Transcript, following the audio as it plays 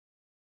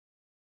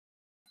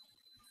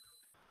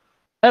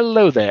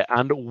Hello there,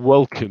 and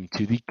welcome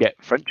to the Get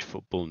French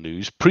Football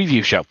News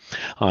preview show.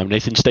 I'm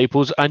Nathan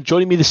Staples, and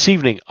joining me this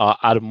evening are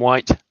Adam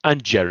White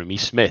and Jeremy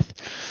Smith.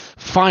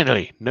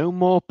 Finally, no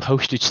more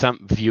postage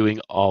stamp viewing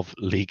of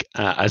League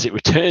as it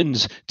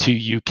returns to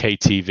UK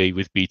TV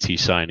with BT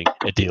signing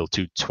a deal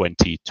to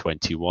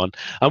 2021.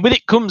 And with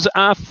it comes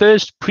our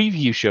first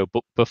preview show.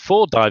 But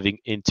before diving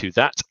into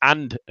that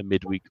and a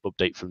midweek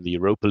update from the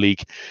Europa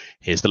League,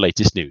 here's the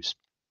latest news.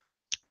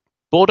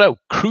 Bordeaux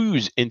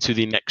cruise into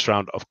the next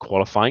round of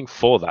qualifying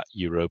for that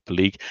Europa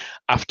League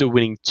after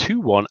winning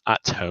 2-1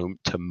 at home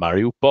to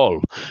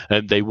Mariupol.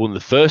 They won the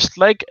first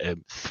leg.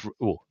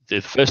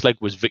 The first leg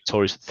was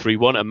victorious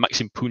 3-1, and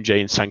Maxime Pounget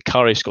and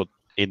Sankharé scored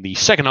in the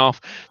second half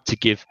to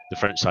give the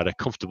French side a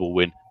comfortable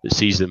win that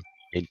sees them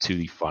into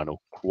the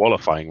final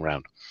qualifying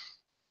round.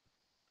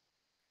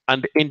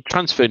 And in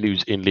transfer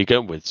news in Liga,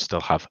 we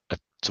still have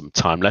some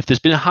time left. There's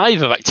been a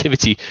hive of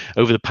activity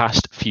over the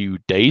past few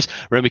days.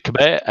 Remy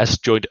Cabert has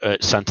joined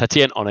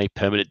Saint-Etienne on a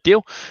permanent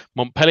deal.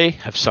 Montpellier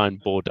have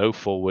signed Bordeaux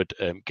forward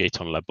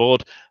Gaëtan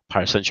Laborde.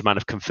 Paris Saint-Germain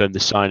have confirmed the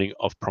signing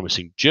of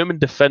promising German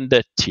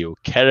defender Theo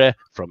Kehrer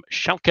from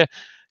Schalke.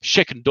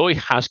 Secondoy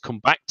has come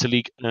back to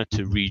Ligue 1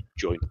 to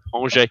rejoin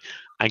Angers.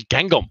 And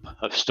Guingamp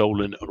have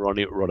stolen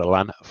Ronnie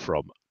Rodelin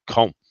from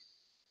Caen.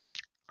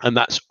 And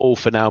that's all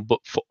for now. But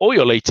for all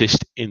your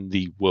latest in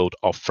the world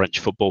of French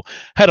football,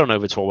 head on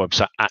over to our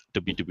website at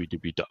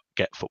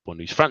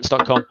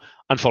www.getfootballnewsfrance.com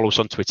and follow us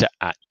on Twitter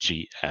at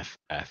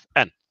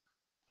GFFN.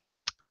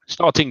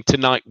 Starting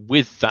tonight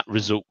with that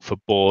result for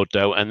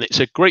Bordeaux, and it's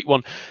a great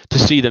one to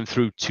see them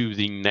through to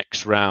the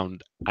next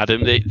round.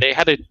 Adam, they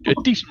had a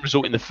decent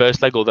result in the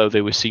first leg, although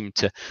they seemed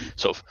to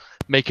sort of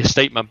make a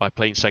statement by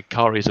playing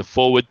Sankharé as a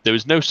forward. There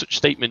was no such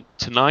statement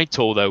tonight,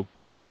 although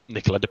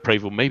Nicolas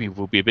Depreville maybe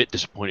will be a bit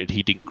disappointed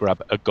he didn't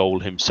grab a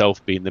goal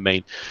himself, being the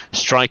main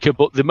striker.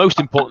 But the most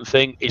important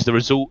thing is the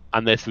result,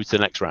 and they're through to the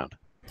next round.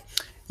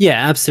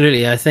 Yeah,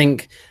 absolutely. I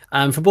think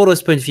from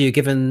Bordeaux's point of view,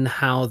 given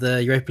how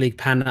the Europa League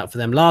panned out for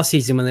them last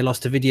season when they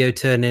lost to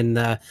Videoton in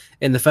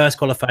the first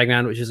qualifying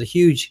round, which was a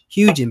huge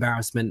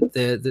embarrassment,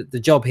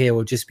 the job here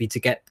will just be to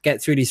get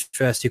through these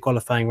first two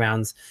qualifying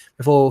rounds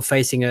before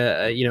facing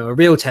a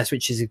real test,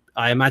 which is,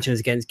 I imagine, is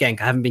against Genk.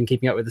 I haven't been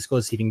keeping up with the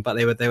scores this evening, but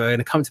they were in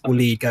a comfortable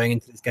lead going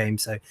into this game,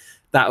 so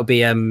that'll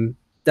be a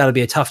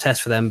tough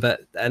test for them,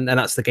 and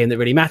that's the game that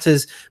really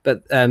matters.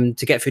 But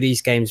to get through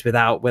these games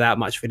without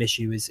much of an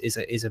issue is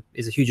a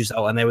huge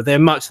result. And they're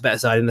much the better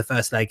side in the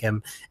first leg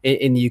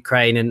in the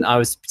Ukraine. And I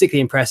was particularly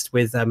impressed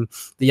with the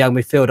young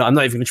midfielder. I'm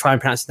not even going to try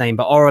and pronounce his name,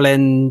 but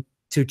Aurélien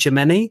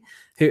Tchouameni,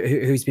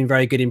 who's been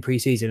very good in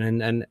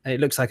pre-season, and it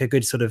looks like a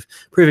good sort of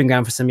proving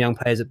ground for some young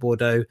players at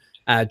Bordeaux.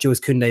 Jules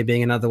Koundé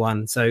being another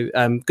one. So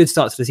good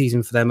start to the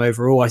season for them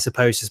overall, I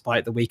suppose,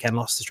 despite the weekend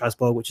loss to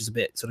Strasbourg, which is a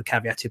bit sort of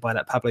caveated by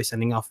that Pablo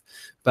sending off.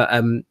 But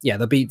yeah,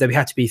 they'll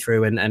had to be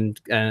through and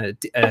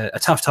a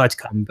tough tie to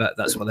come, but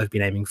that's what they've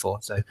been aiming for.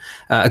 So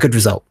a good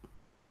result.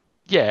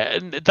 Yeah,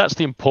 and that's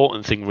the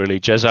important thing, really,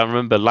 Jez. I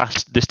remember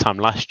this time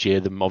last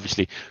year, them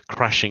obviously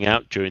crashing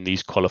out during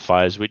these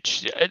qualifiers,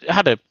 which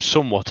had a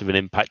somewhat of an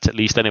impact, at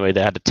least. Anyway,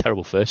 they had a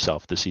terrible first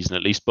half of the season,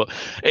 at least. But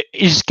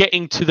is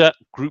getting to that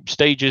group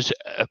stages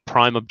a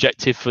prime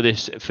objective for Les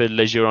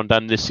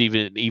Girondins this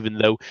season, even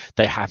though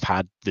they have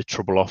had the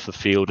trouble off the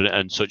field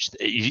and such?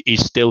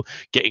 Is still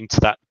getting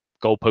to that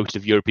goalpost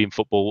of European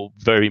football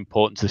very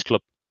important to this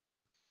club?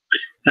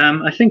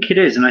 I think it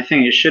is, and I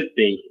think it should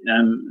be.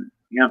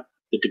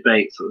 The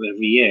debate sort of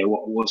every year.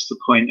 What's the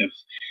point of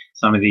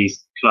some of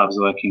these clubs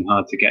working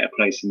hard to get a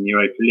place in the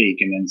Europa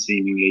League and then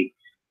seemingly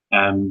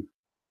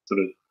sort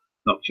of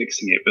not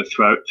fixing it, but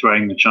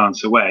throwing the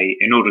chance away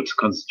in order to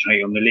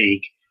concentrate on the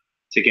league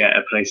to get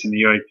a place in the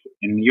Europa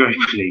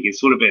League?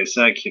 It's all a bit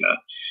circular.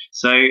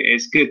 So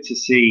it's good to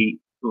see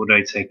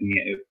Bordeaux taking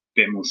it a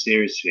bit more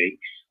seriously.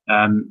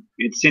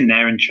 It's in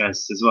their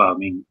interests as well. I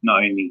mean,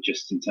 not only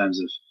just in terms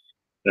of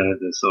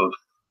the sort of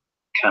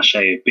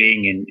cachet of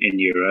being in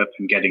Europe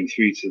and getting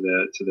through to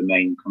the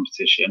main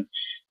competition,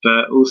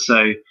 but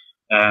also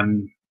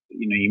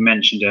you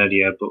mentioned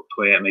earlier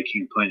Poyet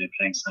making a point of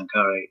playing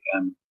Sankharé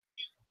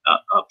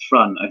up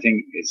front. I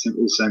think it's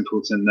also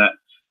important that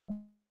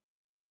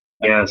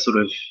sort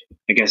of,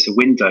 I guess, a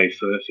window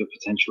for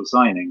potential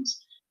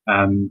signings.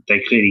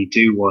 They clearly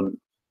do want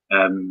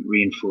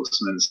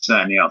reinforcements,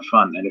 certainly up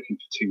front. They're looking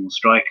for 2 more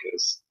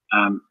strikers.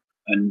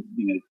 And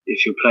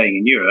if you're playing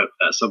in Europe,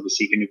 that's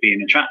obviously going to be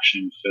an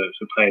attraction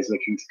for players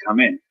looking to come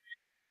in.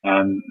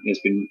 There's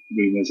been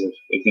rumours of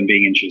them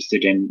being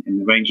interested in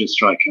the Rangers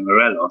striker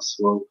Morelos.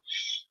 Well,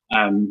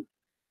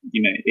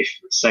 if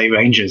say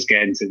Rangers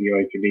get into the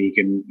Europa League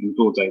and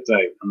Bordeaux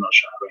don't, I'm not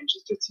sure how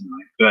Rangers did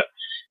tonight, but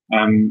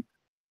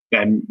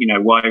then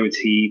why would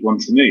he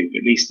want to move?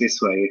 At least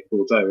this way, if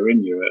Bordeaux are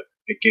in Europe,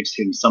 it gives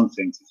him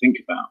something to think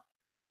about.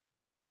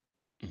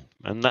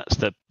 And that's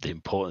the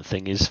important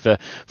thing, is for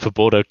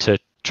Bordeaux to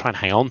try and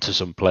hang on to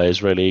some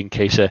players really in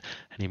case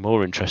any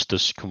more interest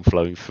does come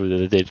flowing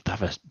through. They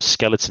have a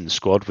skeleton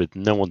squad with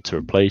no one to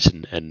replace,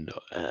 and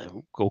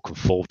all can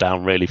fall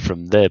down really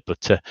from there.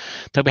 But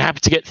they'll be happy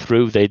to get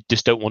through. They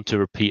just don't want a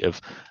repeat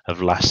of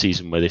last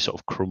season where they sort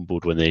of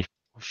crumbled when they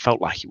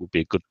felt like it would be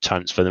a good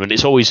chance for them. And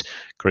it's always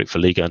great for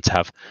Liga to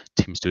have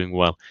teams doing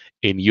well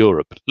in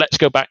Europe. Let's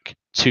go back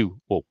to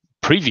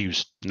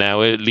previews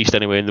now, at least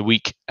anyway, in the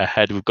week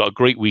ahead. We've got a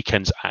great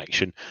weekend's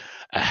action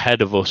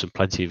ahead of us and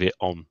plenty of it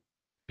on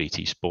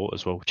BT Sport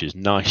as well, which is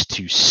nice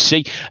to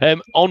see.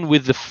 On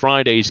with the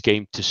Friday's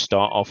game to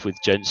start off with,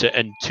 gents,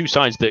 and two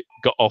sides that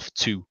got off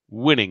to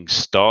winning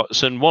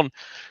starts, and one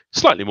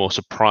slightly more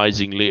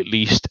surprisingly, at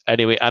least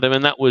anyway, Adam,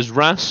 and that was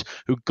RAS,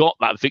 who got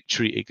that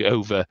victory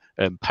over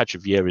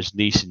Patrick Vieira's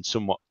Nice in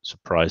somewhat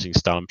surprising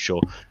style. I'm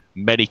sure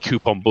many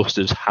coupon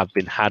busters have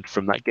been had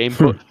from that game,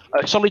 but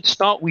a solid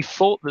start. We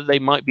thought that they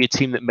might be a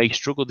team that may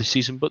struggle this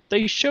season, but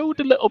they showed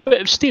a little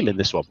bit of steel in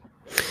this one.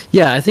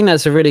 Yeah, I think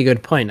that's a really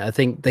good point. I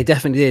think they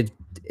definitely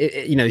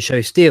did,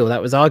 show steel.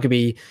 That was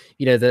arguably,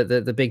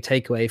 the big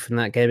takeaway from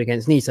that game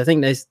against Nice. I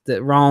think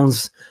that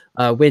Rennes'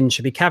 win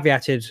should be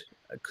caveated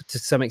to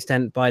some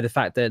extent by the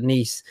fact that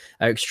Nice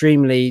are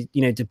extremely,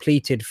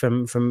 depleted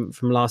from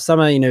last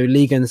summer.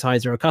 Ligue 1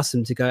 sides are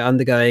accustomed to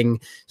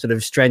undergoing sort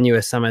of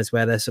strenuous summers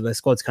where their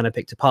squad's kind of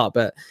picked apart.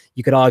 But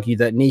you could argue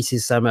that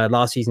Nice's summer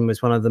last season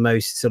was one of the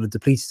most sort of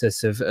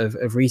depletedest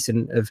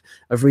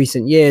of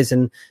recent years.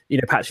 And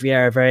Patrick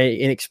Vieira,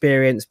 very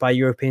inexperienced by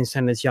European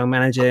standards young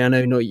manager. I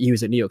know he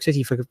was at New York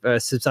City for a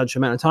substantial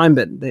amount of time,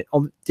 but they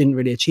didn't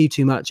really achieve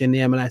too much in the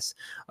MLS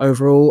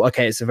overall.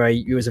 Okay,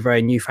 it was a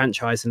very new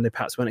franchise, and they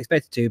perhaps weren't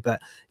expected to,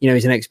 but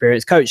he's an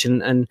experienced coach,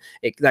 and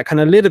that kind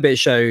of little bit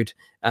showed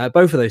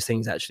both of those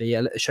things. Actually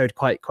showed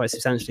quite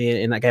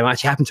substantially in that game. I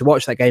actually happened to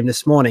watch that game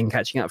this morning,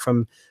 catching up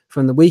from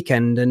the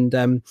weekend,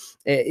 and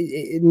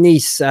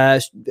Nice,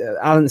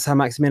 Alain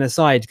Saint-Maximin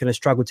aside, kind of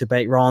struggled to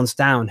break Rennes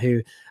down,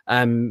 who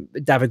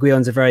David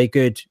Guillon's a very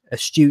good,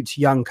 astute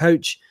young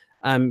coach.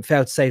 Failed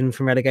to save them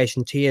from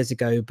relegation 2 years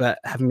ago, but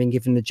having been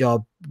given the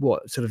job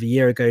sort of a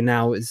year ago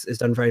now, has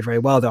done very, very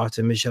well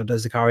after Michel de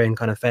Zakarian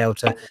kind of failed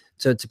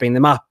to bring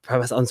them up,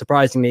 perhaps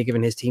unsurprisingly,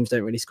 given his teams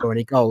don't really score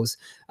any goals.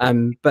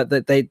 But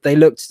they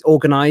looked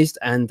organised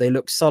and they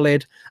looked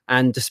solid.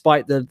 And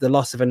despite the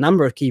loss of a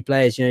number of key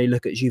players, you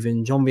look at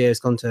Juvin Janvier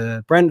has gone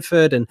to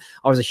Brentford, and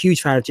I was a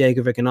huge fan of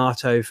Diego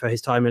Viganato for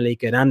his time in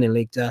Ligue 1 and in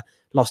Ligue 2.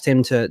 Lost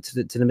him to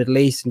the Middle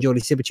East, and Jordi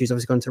Sibachou's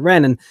obviously gone to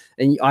Rennes,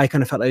 and I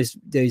kind of felt those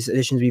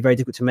additions would be very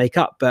difficult to make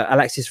up. But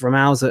Alexis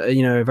Ramal's a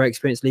very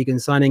experienced Ligue 1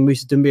 signing.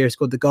 Moussa Doumbia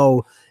scored the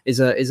goal, is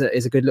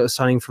a good little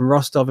signing from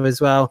Rostov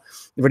as well.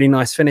 A really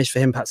nice finish for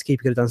him. Perhaps the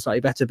keeper could have done slightly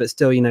better, but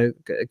still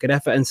good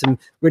effort, and some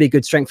really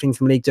good strengthening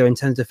from Ligue 2 in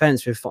terms of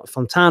defence with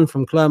Fontaine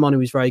from Clermont, who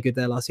was very good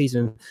there last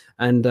season,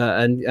 and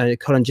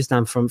Colin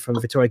Gistam from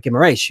Vitória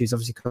Guimarães, who's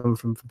obviously come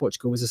from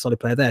Portugal, was a solid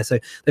player there. So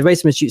they've made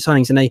some astute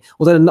signings, and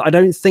although I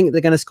don't think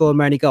they're going to score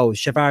many goals,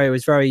 Chavario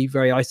was very,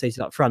 very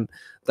isolated up front.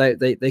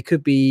 They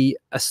could be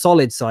a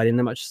solid side in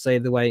much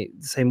the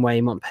same way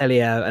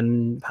Montpellier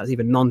and perhaps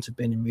even Nantes have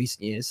been in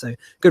recent years. So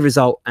good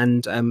result,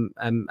 and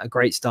a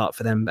great start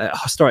for them. A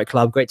historic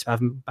club, great to have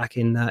them back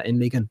in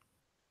Ligue 1.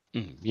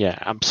 Yeah,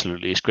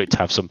 absolutely. It's great to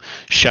have some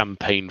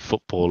champagne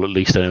football, at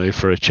least anyway,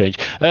 for a change.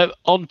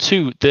 On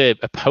to the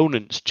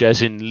opponents,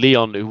 Jez, in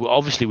Lyon, who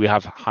obviously we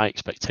have high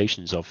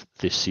expectations of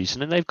this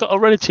season, and they've got a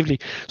relatively,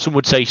 some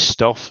would say,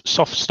 soft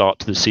start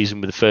to the season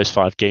with the first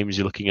 5 games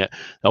you're looking at.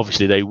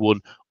 Obviously, they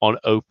won on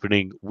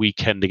opening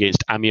weekend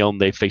against Amiens.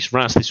 They face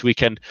Reims this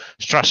weekend.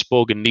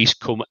 Strasbourg and Nice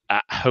come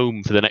at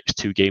home for the next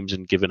 2 games,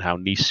 and given how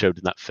Nice showed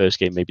in that first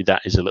game, maybe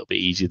that is a little bit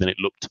easier than it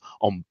looked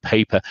on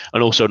paper.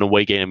 And also an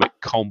away game at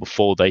Caen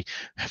before they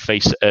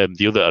face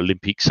the other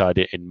Olympique side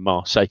in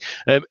Marseille.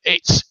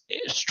 It's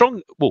a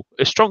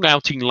strong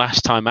outing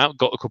last time out.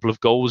 Got a couple of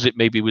goals. It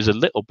maybe was a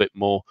little bit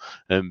more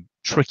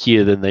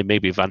trickier than they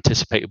maybe have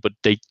anticipated, but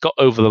they got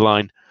over the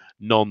line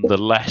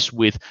nonetheless,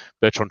 with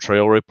Bertrand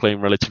Traoré playing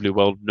relatively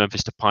well.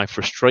 Memphis Depay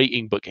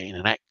frustrating, but getting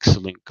an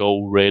excellent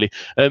goal, really.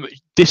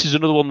 This is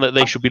another one that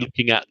they should be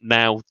looking at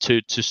now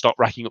to start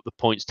racking up the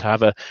points to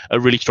have a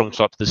really strong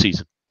start to the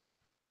season.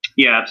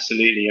 Yeah,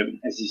 absolutely.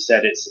 As you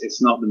said,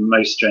 it's not the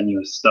most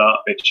strenuous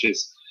start, which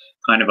is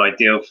kind of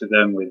ideal for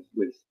them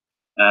with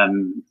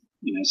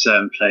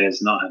certain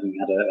players not having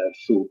had a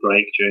full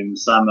break during the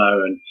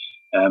summer and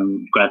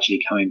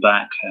gradually coming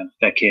back.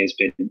 Fekir has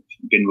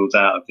been ruled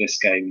out of this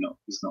game.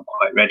 He's not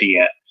quite ready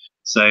yet.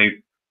 So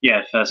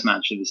yeah, first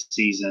match of the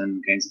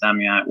season against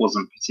Amiens, it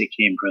wasn't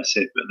particularly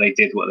impressive, but they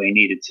did what they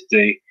needed to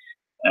do,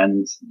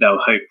 and they'll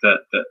hope that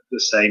the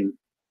same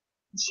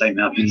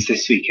happens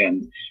this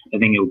weekend. I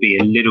think it'll be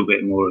a little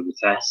bit more of a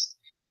test,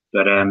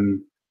 but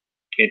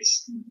they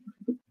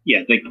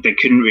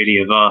couldn't really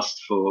have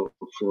asked for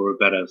a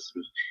better sort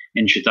of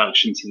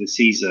introduction to the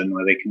season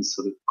where they can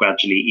sort of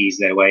gradually ease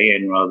their way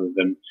in rather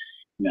than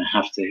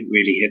have to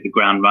really hit the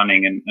ground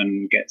running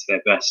and get to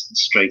their best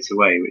straight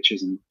away, which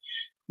isn't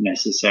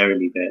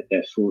necessarily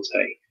their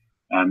forte.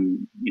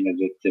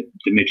 The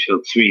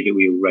midfield 3 that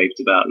we all raved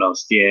about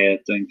last year, I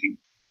don't think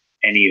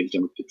any of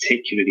them were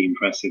particularly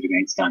impressive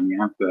against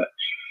Amiens, but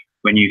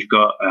when you've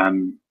got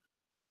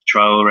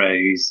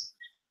Traoré,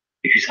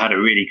 who's had a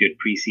really good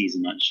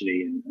pre-season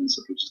actually, and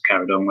sort of just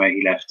carried on where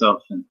he left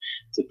off, and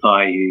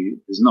Depay, who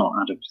has not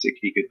had a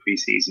particularly good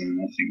pre-season,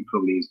 I think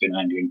probably he's been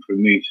angling for a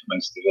move for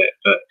most of it.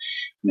 But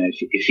you know,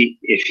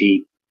 if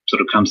he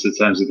sort of comes to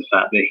terms with the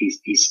fact that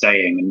he's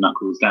staying and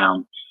knuckles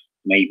down,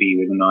 maybe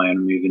with an eye on a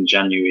move in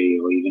January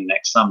or even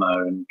next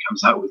summer, and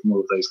comes out with more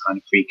of those kind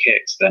of free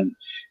kicks, then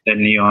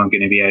Lyon are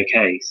going to be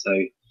okay.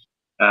 So.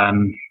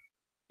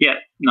 Yeah,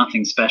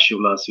 nothing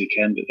special last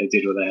weekend, but they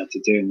did what they had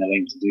to do, and they'll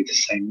aim to do the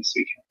same this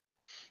weekend.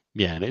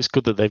 Yeah, and it's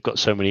good that they've got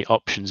so many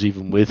options,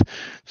 even with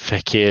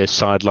Fekir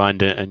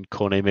sidelined and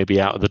Cornet maybe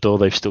out of the door.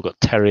 They've still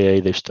got Terrier,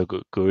 they've still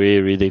got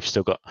Guerrieri, they've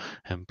still got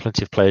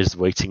plenty of players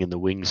waiting in the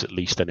wings, at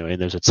least anyway, in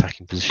those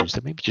attacking positions.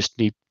 They maybe just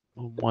need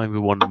one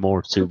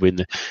more to win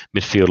the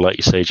midfield, like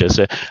you say,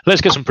 Jez. Let's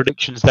get some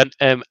predictions then.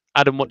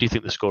 Adam, what do you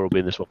think the score will be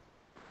in this one?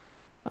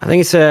 I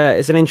think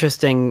it's an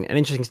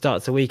interesting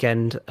start to the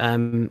weekend.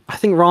 I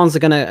think Reims are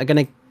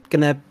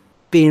gonna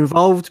be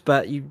involved,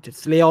 but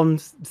it's Lyon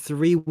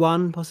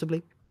 3-1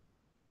 possibly.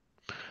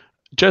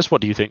 Jez, what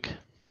do you think?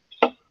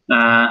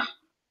 I'll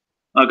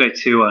go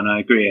 2-1. I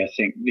agree. I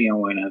think Lyon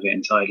won't have it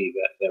entirely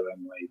their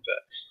own way, but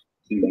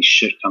I think they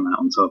should come out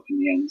on top in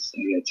the end. So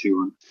yeah,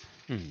 2-1.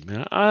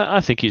 I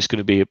think it's going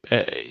to be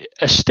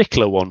a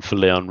stickler one for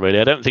Lyon,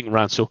 really. I don't think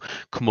Reims will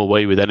come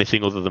away with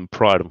anything other than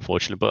pride,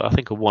 unfortunately, but I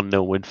think a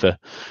 1-0 win for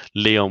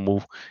Lyon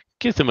will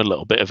give them a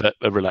little bit of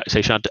a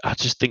relaxation. I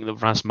just think that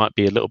Reims might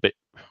be a little bit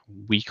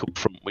weak up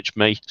front, which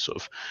may sort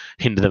of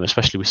hinder them,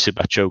 especially with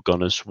Sibacho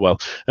gone as well.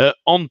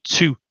 On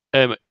to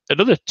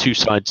another two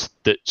sides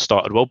that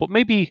started well, but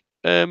maybe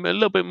a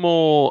little bit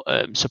more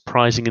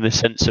surprising in the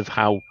sense of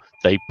how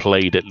they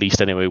played, at least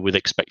anyway, with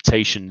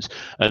expectations,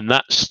 and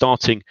that's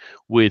starting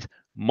with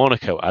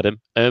Monaco. Adam,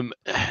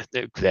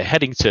 they're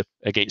heading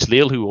against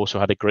Lille, who also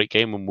had a great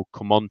game, and we'll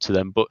come on to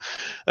them. But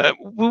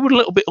we were a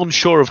little bit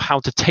unsure of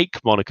how to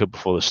take Monaco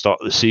before the start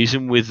of the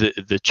season, with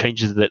the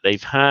changes that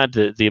they've had,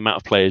 the amount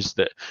of players,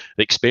 the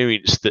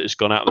experience that has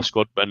gone out of the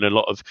squad, and a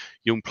lot of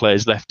young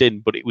players left in.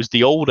 But it was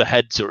the older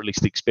heads, or at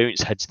least the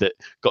experienced heads, that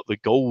got the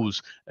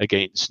goals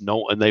against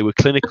Nantes, and they were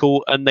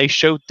clinical, and they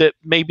showed that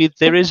maybe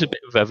there is a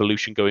bit of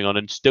evolution going on,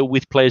 and still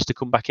with players to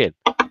come back in.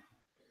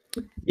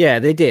 Yeah,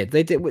 they did.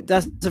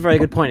 That's a very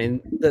good point. In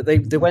that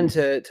they went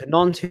to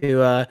Nantes,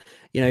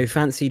 who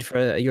fancied for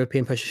a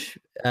European push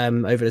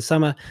over the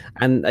summer,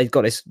 and they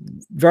got this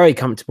very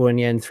comfortable in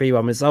the end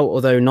 3-1 result.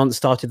 Although Nantes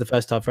started the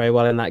first half very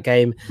well in that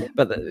game,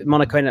 but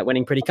Monaco ended up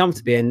winning pretty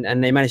comfortably, and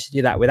they managed to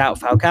do that without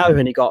Falcao, who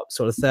only got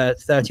sort of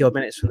 30 odd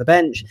minutes from the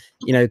bench.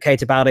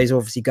 Keita Balde is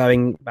obviously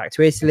going back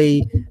to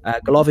Italy.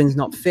 Golovin's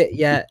not fit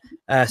yet.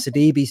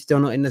 Sidibe's still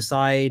not in the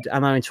side.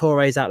 Amine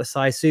Touré's out of the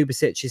side.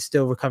 Subasic is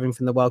still recovering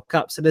from the World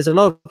Cup. So there's a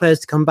lot of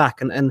players to come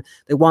back, and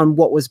they won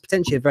what was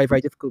potentially a very,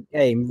 very difficult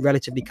game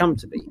relatively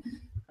comfortably.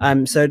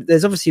 So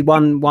there's obviously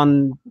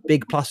one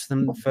big plus for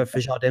them for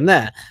Jardim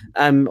there.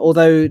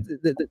 Although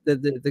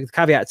the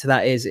caveat to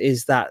that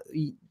is that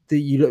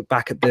you look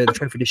back at the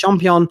Trophée des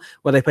Champions,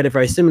 where they played a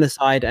very similar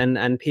side, and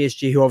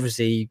PSG, who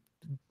obviously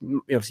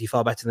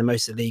far better than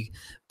most of the league,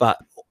 but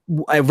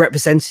a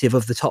representative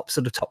of the top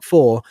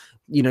four,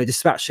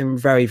 dispatch them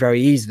very, very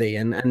easily.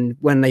 And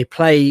when they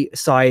play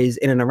sides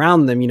in and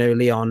around them,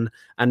 Lyon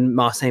and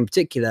Marseille in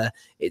particular,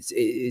 it's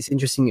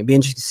interesting. It'd be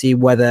interesting to see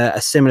whether a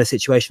similar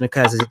situation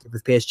occurs as it did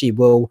with PSG.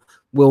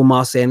 Will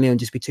Marseille and Lyon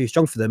just be too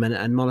strong for them,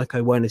 and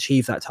Monaco won't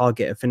achieve that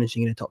target of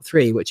finishing in the top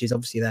three, which is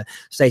obviously their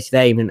stated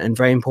aim and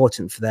very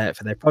important for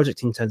their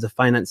project in terms of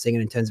financing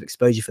and in terms of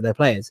exposure for their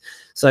players.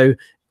 So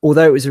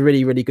although it was a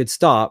really, really good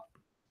start,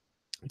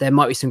 there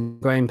might be some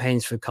growing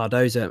pains for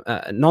Cardozo.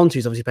 Nantes,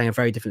 who's obviously playing a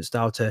very different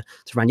style to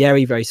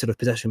Ranieri, very sort of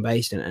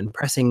possession-based and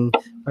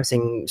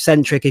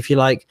pressing-centric, if you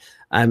like.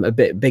 A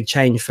big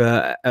change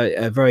for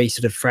a very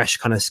sort of fresh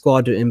kind of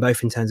squad in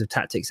terms of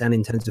tactics and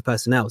in terms of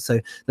personnel. So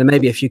there may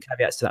be a few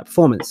caveats to that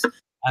performance.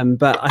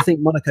 But I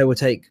think Monaco will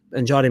take,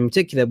 and Jardim in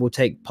particular, will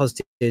take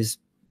positives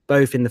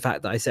both in the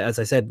fact that as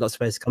I said, lots of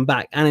players come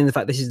back, and in the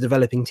fact this is a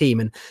developing team,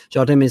 and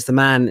Jardim is the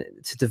man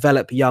to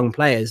develop young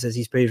players, as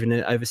he's proven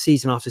over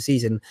season after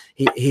season.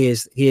 He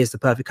is the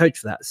perfect coach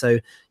for that. So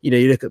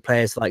you look at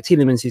players like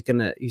Tielemans,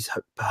 who's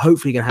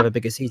hopefully going to have a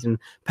bigger season.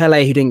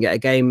 Pele, who didn't get a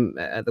game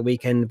at the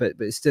weekend, but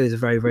still is a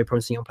very, very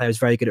promising young player. Was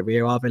very good at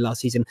Rio Ave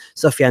last season.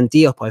 Sofiane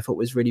Diop, I thought,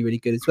 was really, really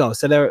good as well.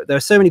 So there are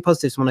so many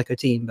positives for Monaco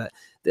team, but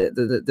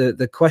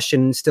the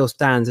question still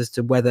stands as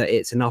to whether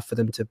it's enough for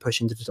them to push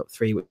into the top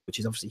three, which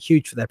is obviously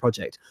huge for their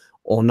project,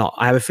 or not.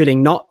 I have a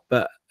feeling not,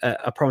 but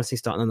a promising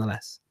start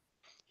nonetheless.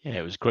 Yeah,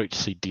 it was great to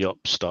see Diop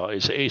start.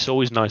 It's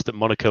always nice that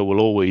Monaco will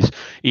always,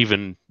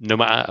 even no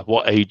matter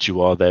what age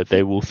you are,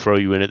 they will throw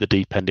you in at the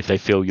deep end if they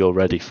feel you're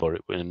ready for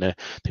it. And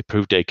they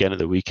proved it again at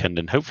the weekend,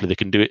 and hopefully they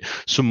can do it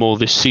some more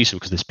this season,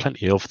 because there's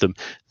plenty of them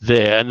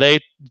there. And they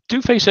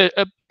do face a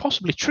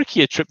possibly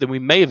trickier trip than we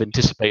may have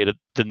anticipated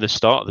than the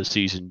start of the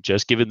season,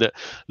 just given that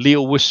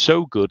Lille was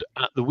so good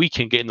at the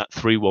weekend, getting that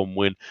 3-1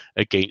 win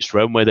against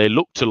Rome, where they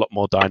looked a lot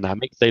more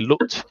dynamic. They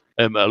looked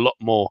a lot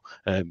more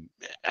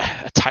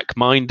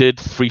attack-minded,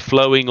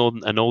 free-flowing.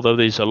 And although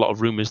there's a lot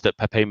of rumours that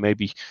Pepe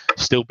maybe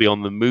still be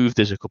on the move,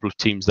 there's a couple of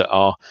teams that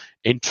are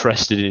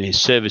interested in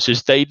his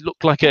services. They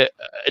look like a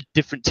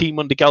different team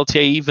under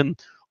Galtier, even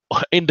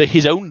under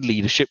his own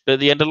leadership at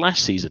the end of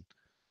last season.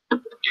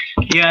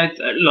 Yeah,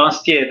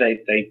 last year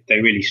they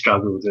really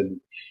struggled, and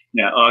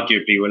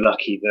arguably were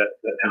lucky that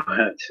there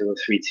were 2 or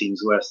 3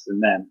 teams worse than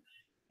them.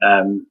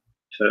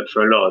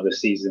 For a lot of the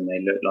season, they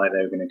looked like they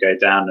were going to go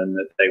down and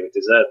that they would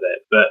deserve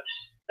it. But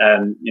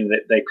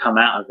they've come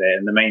out of it,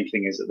 and the main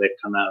thing is that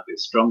they've come out of it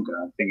stronger.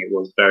 I think it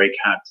was very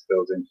character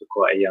building for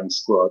quite a young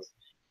squad,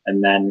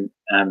 and then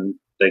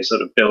they've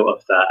sort of built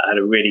off that. Had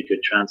a really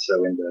good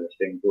transfer window, I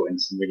think, brought in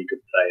some really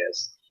good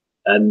players.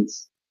 And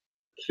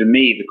for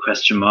me, the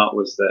question mark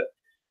was that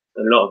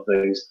a lot of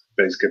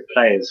those good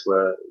players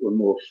were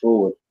more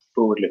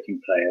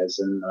forward-looking players,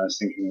 and I was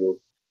thinking, well,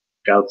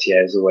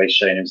 Galtier has always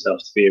shown himself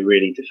to be a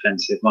really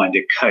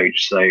defensive-minded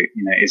coach. So,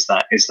 is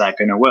that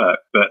going to work?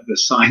 But the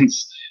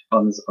signs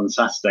on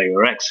Saturday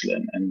were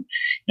excellent, and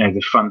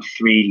the front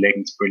 3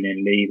 linked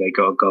brilliantly. They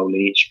got a goal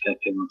each.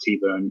 Pepe,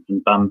 Motiba,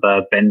 and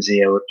Bamba.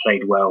 Benzia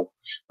played well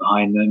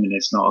behind them, and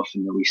it's not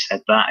often that we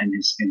said that in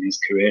his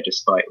career,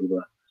 despite all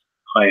the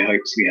high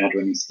hopes we had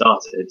when he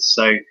started.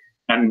 So,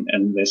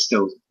 and there's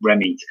still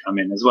Remy to come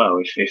in as well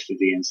if the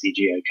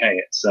DNCG okay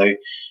it. So.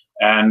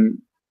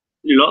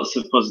 Lots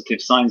of positive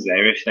signs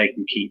there if they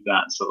can keep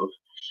that sort of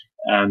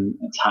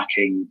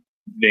attacking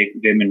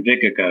vim and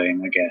vigor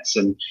going, I guess.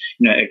 And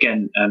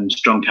again,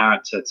 strong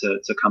character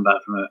to come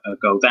back from a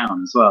goal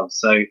down as well.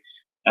 So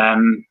I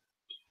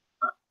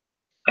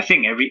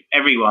think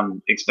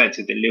everyone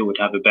expected that Lille would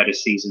have a better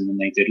season than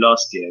they did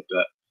last year,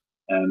 but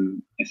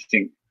I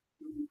think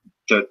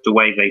the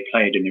way they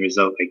played and the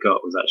result they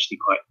got was actually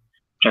quite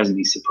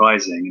pleasantly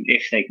surprising. And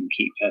if they can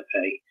keep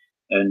Pepe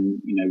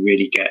and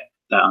really get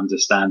that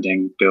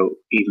understanding built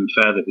even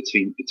further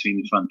between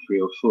the front 3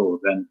 or 4,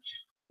 then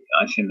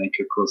I think they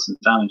could cause some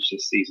damage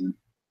this season.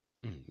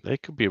 They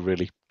could be a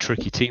really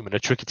tricky team, and a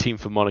tricky team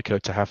for Monaco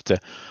to have to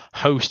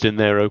host in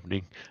their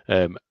opening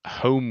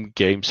home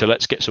game. So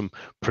let's get some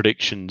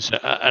predictions,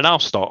 and I'll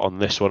start on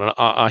this one.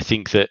 I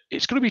think that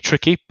it's going to be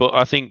tricky, but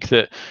I think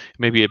that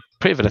maybe a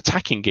bit of an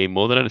attacking game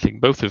more than anything.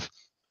 Both have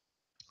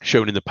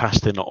shown in the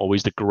past they're not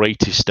always the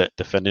greatest at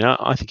defending.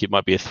 I think it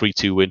might be a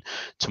 3-2 win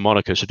to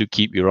Monaco, so do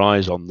keep your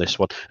eyes on this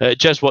one.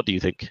 Jez, what do you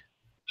think?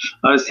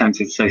 I was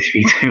tempted to say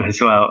 3-2 as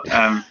well.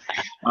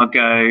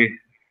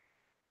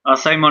 I'll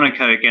say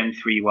Monaco again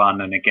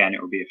 3-1, and again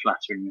it will be a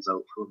flattering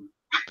result for them.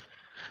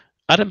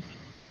 Adam?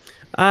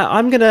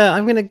 I'm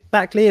gonna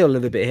back Lille a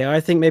little bit here.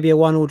 I think maybe a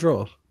 1-1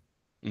 draw.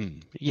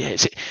 Yeah,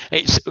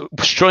 it's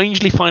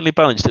strangely finely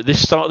balanced at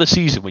this start of the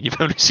season when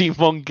you've only seen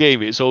one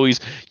game. It's always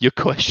you're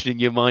questioning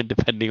your mind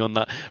depending on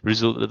that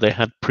result that they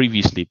had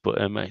previously. But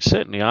it's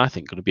certainly, I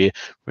think, going to be a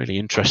really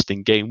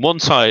interesting game. One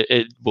side,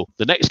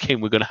 the next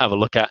game we're going to have a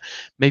look at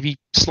maybe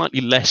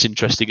slightly less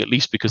interesting, at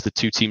least because the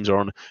 2 teams are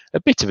on a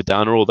bit of a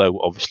downer. Although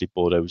obviously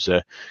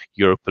Bordeaux's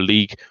Europa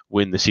League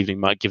win this evening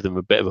might give them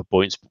a bit of a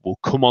buoyance. But we'll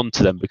come on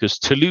to them because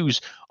Toulouse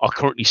are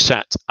currently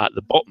sat at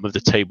the bottom of the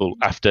table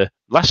after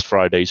last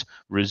Friday's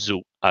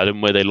result,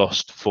 Adam, where they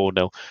lost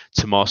 4-0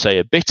 to Marseille.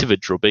 A bit of a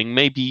drubbing,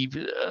 maybe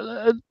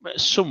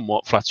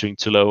somewhat flattering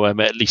to Low,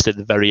 at least at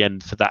the very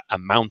end for that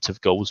amount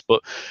of goals.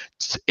 But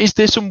is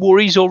there some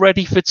worries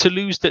already for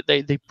Toulouse that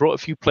they brought a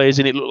few players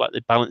in? It looked like they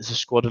balanced the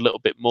squad a little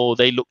bit more.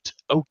 They looked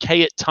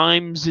okay at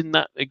times in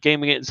that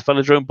game against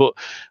Velodrome, but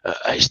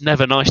it's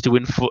never nice to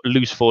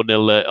lose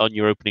 4-0 on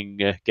your opening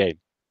game.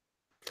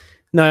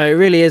 No, it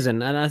really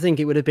isn't. And I think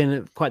it would have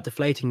been quite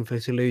deflating for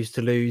Toulouse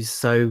to lose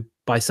so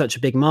by such a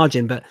big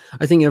margin. But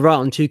I think you're right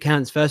on 2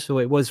 counts. First of all,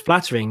 it was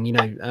flattering.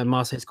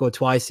 Marseille scored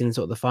twice in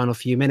sort of the final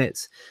few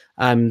minutes.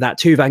 That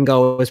Thauvin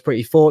goal was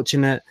pretty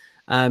fortunate.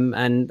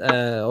 And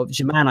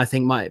Germain, I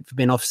think, might have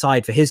been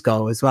offside for his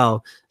goal as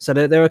well. So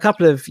there are a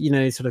couple of,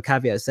 sort of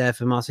caveats there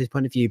from Marseille's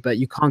point of view, but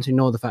you can't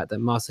ignore the fact that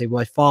Marseille were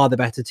by far the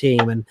better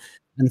team. And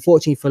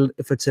unfortunately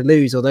for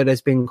Toulouse, although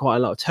there's been quite a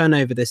lot of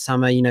turnover this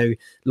summer,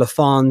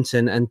 Lafont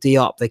and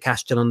Diop, they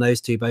cashed in on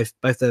those two, both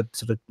the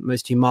sort of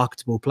most 2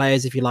 marketable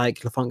players, if you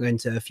like. Lafont going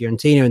to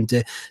Fiorentina and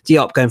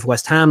Diop going for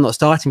West Ham, not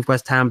starting for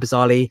West Ham,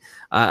 bizarrely,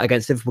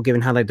 against Liverpool,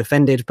 given how they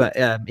defended. But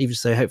even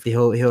so, hopefully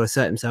he'll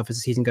assert himself as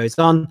the season goes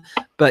on.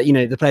 But,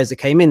 the players that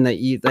came in,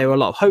 there were a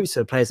lot of hopes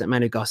for players like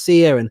Manu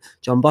Garcia and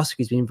John Bosco,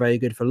 who's been very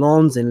good for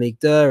Lens in Ligue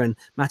 2, and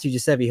Mathieu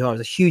Giuseppe, who I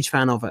was a huge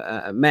fan of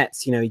at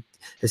Metz.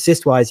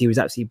 Assist-wise, he was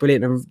absolutely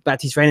brilliant, and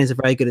Baptiste Reina is a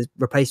very good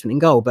replacement in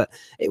goal. But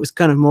it was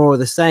kind of more of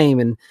the same.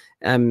 And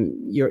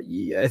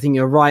I think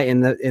you're right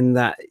in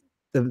that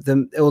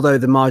although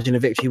the margin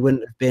of victory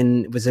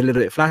was a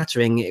little bit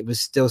flattering, it was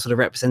still sort of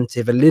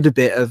representative a little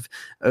bit of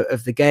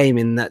the game,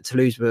 in that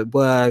Toulouse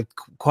were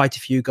quite a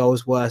few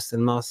goals worse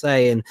than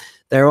Marseille, and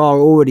there are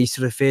already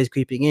sort of fears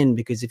creeping in,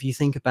 because if you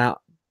think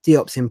about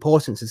Diop's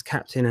importance as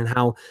captain and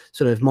how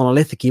sort of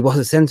monolithic he was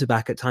a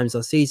centre-back at times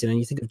last season. And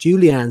you think of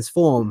Julian's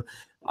form.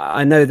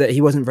 I know that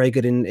he wasn't very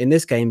good in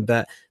this game,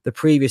 but the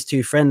previous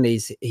 2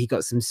 friendlies, he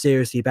got some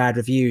seriously bad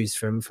reviews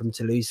from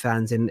Toulouse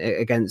fans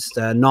against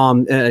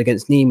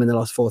against Nîmes when they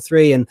lost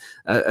 4-3, and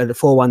a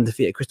 4-1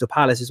 defeat at Crystal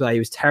Palace as well. He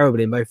was terrible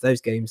in both those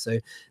games, so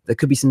there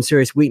could be some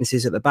serious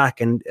weaknesses at the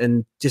back.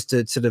 And just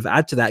to sort of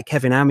add to that,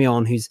 Kevin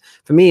Amion, who's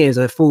for me is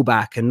a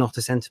fullback and not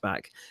a centre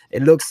back.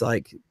 It looks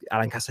like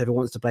Alain Casanova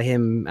wants to play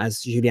him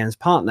as Julian's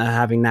partner,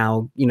 having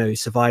now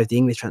survived the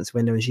English transfer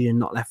window and Julian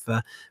not left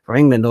for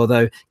England.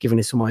 Although given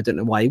his form, I don't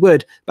know why he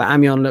would. But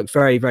Amion looked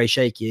very, very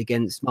shaky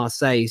against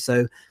Marseille.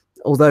 So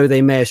although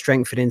they may have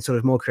strengthened in sort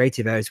of more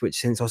creative areas, which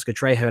since Oscar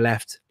Trejo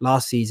left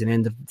last season,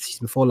 end of the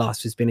season before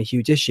last, has been a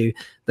huge issue,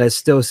 there's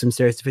still some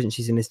serious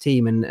deficiencies in this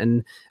team.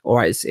 And all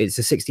right, it's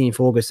the 16th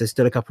of August, there's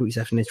still a couple of weeks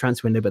left in this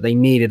transfer window, but they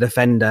need a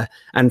defender.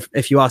 And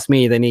if you ask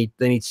me, they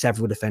need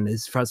several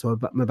defenders. Francois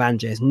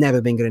Mabanje has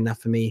never been good enough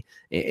for me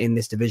in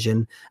this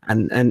division.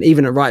 And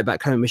even at right back,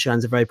 Clement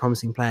Michelin's a very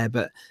promising player,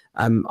 but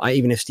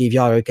even if Steve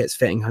Yaro gets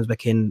fit and comes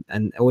back in,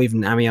 or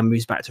even Amiens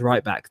moves back to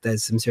right back,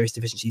 there's some serious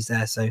deficiencies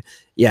there. So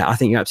yeah, I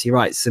think you're absolutely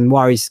right. Some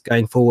worries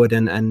going forward,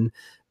 and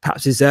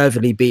perhaps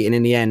deservedly beaten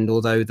in the end,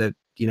 although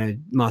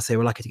Marseille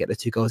were lucky to get the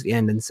 2 goals at the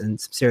end, and some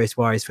serious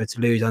worries for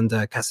Toulouse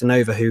under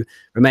Casanova, who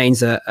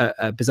remains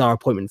a bizarre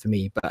appointment for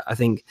me. But I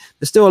think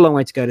there's still a long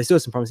way to go. There's still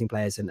some promising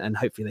players, and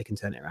hopefully they can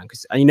turn it around.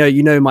 Because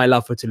you know my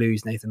love for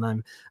Toulouse, Nathan.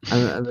 I'm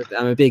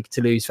a big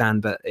Toulouse fan,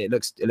 but it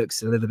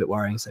looks a little bit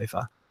worrying so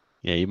far.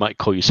 Yeah, you might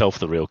call yourself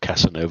the real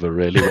Casanova,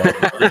 really,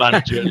 the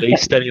manager at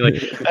least, anyway.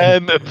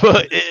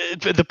 But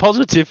the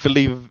positive for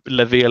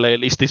La Violette,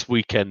 at least this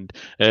weekend,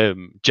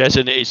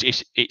 Jason,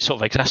 it's sort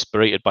of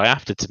exasperated by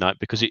after tonight,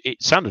 because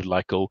it sounded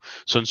like all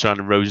sunshine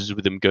and roses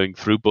with him going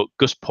through, but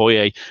Gus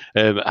Poyet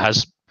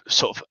has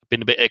sort of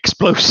been a bit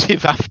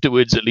explosive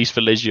afterwards, at least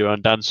for Les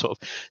Girondins, sort of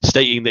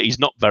stating that he's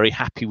not very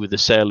happy with the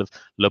sale of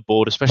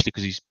Laborde, especially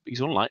because he's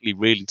unlikely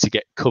really to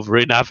get cover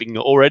in, having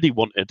already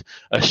wanted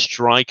a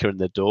striker in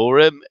the door.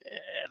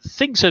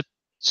 Things are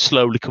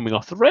slowly coming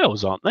off the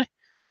rails, aren't they?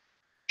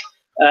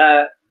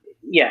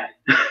 Yeah.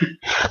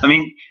 I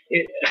mean,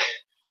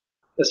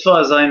 as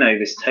far as I know,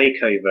 this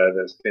takeover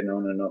that's been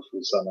on and off all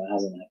summer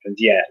hasn't happened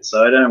yet.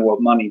 So I don't know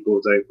what money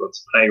Bordeaux got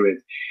to play with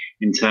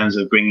in terms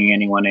of bringing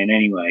anyone in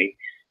anyway.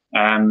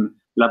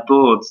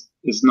 Laborde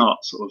is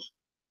not sort of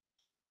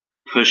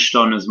pushed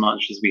on as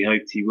much as we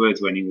hoped he would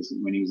when he was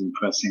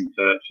impressing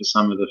for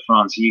some of the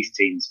France youth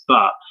teams.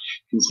 But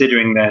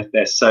considering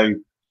they're so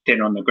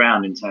thin on the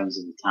ground in terms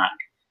of attack,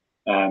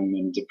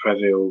 and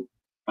Depreville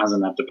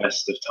hasn't had the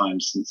best of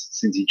times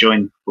since he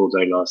joined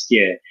Bordeaux last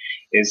year,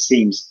 it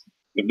seems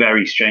a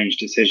very strange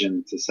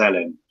decision to sell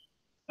him.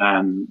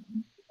 And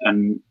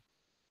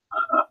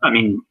I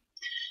mean,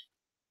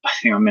 I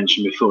think I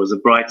mentioned before, as a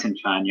Brighton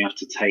fan, you have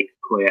to take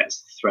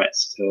Poyet's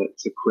threats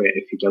to quit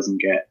if he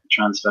doesn't get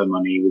transfer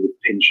money with a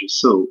pinch of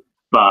salt.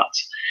 But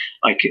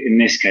in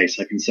this case,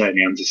 I can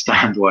certainly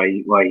understand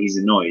why he's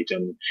annoyed.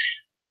 And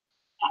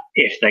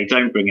if they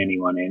don't bring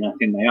anyone in, I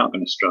think they are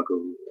going to struggle.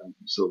 I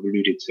sort of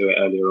alluded to it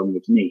earlier on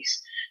with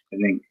Nice.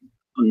 I'm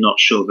not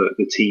sure that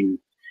the team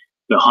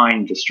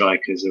behind the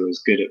strikers are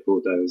as good at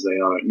Bordeaux as they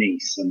are at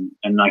Nice, and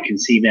I can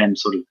see them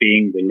sort of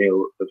being the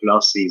Lille of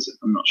last season.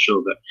 I'm not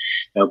sure that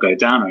they'll go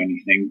down or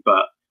anything,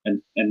 but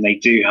and they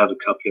do have a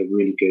couple of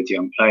really good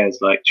young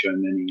players like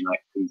Chouameni,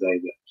 like Koundé,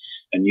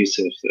 and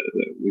Youssef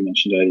that we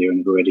mentioned earlier, and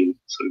have already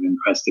sort of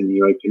impressed in the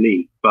Europa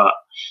League. But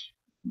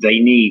they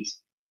need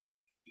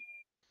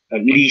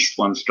at least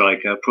one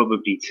striker,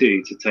 probably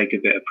 2, to take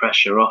a bit of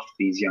pressure off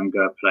these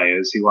younger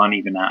players who aren't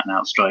even out and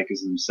out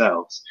strikers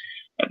themselves.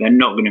 They're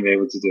not going to be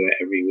able to do it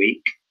every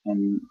week,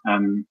 and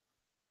I'm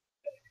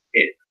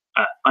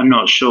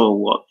not sure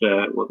what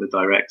the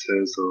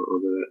directors or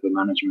the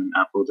management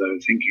at Bordeaux are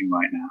thinking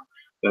right now,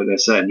 but they're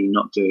certainly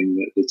not doing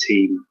the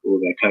team or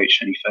their coach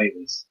any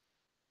favours.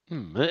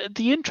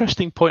 The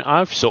interesting point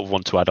I've sort of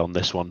want to add on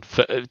this one,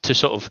 to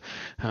sort of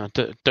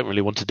don't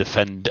really want to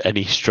defend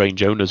any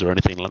strange owners or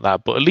anything like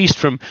that, but at least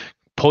from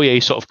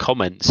Poyet sort of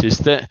comments, is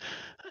that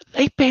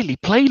they barely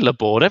played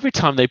Laborde. Every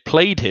time they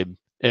played him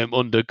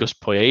under Gus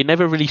Poyet, he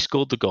never really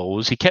scored the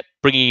goals. He kept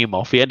bringing him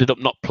off. He ended up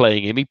not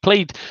playing him. He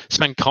played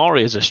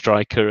Sankari as a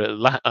striker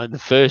in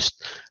the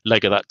first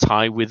leg of that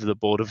tie with the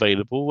board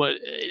available.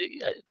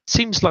 It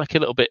seems like a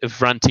little bit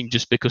of ranting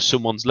just because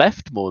someone's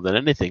left more than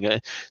anything.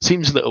 It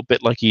seems a little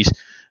bit like he's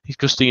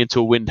gusting into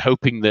a wind,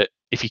 hoping that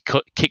if he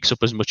kicks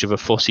up as much of a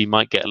fuss, he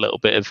might get a little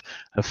bit of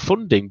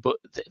funding. But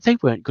they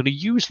weren't going to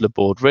use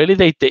Laborde, really.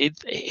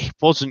 It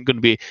wasn't going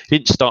to be. He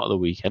didn't start the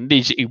weekend.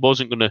 He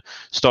wasn't going to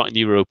start in the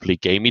Europa League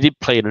game. He did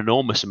play an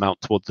enormous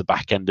amount towards the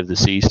back end of the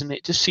season.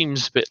 It just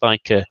seems a bit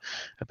like a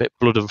bit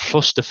blood and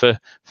fluster for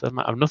the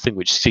matter of nothing,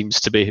 which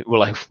seems to be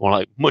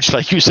much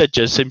like you said,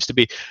 Jez, seems to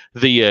be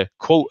the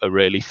quota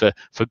really for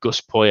Gus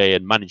Poyet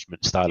and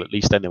management style, at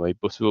least anyway.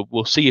 But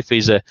we'll see if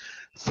his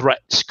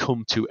threats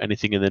come to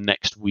anything in the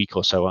next week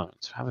or so. I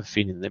have a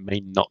feeling they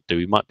may not do.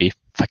 He might be, if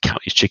I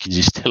count his chickens,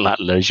 he's still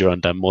at Les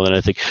Girondins more than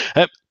anything.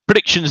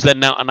 Predictions then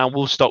now, and I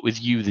will start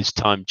with you this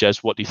time,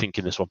 Jez. What do you think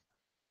in this one?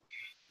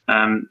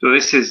 Well,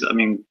 this is, I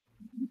mean,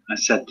 I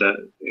said that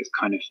it's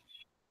kind of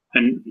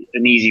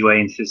an easy way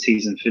into the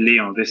season for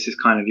Lyon. This is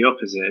kind of the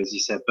opposite. As you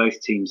said, both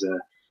teams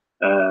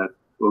are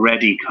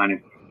already kind of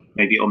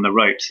maybe on the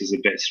ropes is a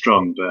bit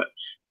strong, but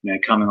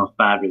coming off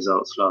bad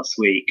results last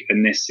week,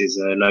 and this is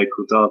a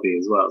local derby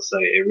as well, so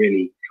it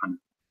really kind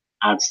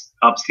of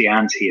ups the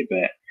ante a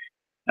bit.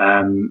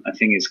 I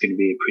think it's going to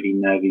be a pretty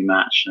nervy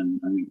match, and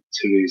I think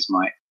Toulouse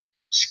might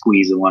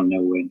squeeze a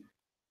 1-0 win.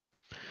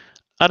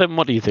 Adam,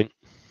 what do you think?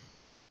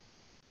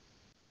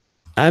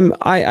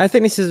 I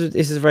think this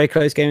is a very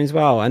close game as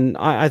well, and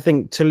I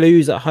think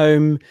Toulouse at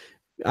home.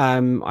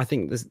 I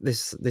think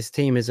this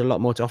team has a lot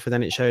more to offer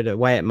than it showed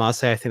away at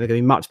Marseille. I think they're going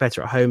to be much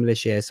better at home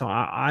this year. So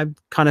I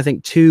kind of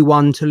think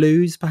 2-1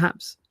 Toulouse,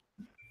 perhaps.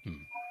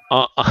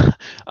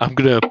 I'm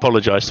going to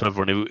apologise to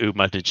everyone who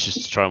managed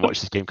to try and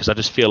watch this game, because I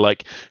just feel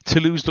like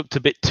Toulouse looked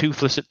a bit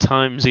toothless at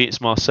times against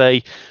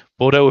Marseille.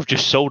 Bordeaux have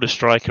just sold a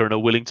striker and are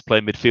willing to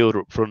play midfielder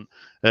up front.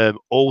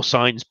 All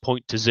signs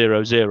point to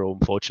 0-0,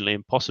 unfortunately,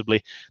 and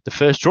possibly the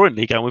first draw in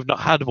Ligue 1. We've not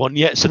had one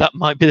yet, so that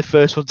might be the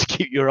first one to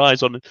keep your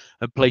eyes on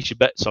and place your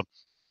bets on.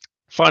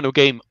 Final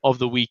game of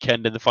the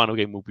weekend, and the final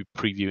game we'll be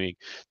previewing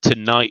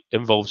tonight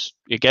involves,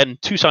 again,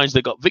 two sides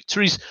that got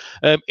victories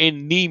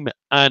in Nîmes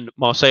and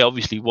Marseille.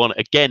 Obviously, one,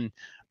 again,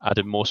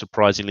 Adam, more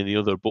surprisingly than the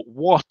other, but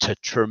what a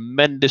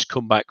tremendous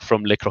comeback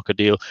from Les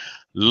Crocodiles.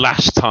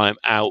 Last time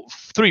out,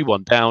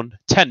 3-1 down,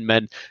 10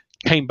 men,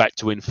 came back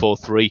to win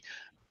 4-3.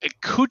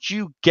 Could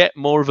you get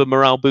more of a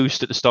morale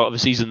boost at the start of a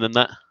season than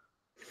that?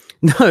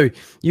 No,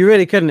 you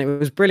really couldn't. It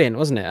was brilliant,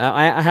 wasn't it?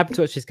 I happened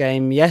to watch this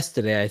game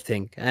yesterday, I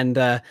think,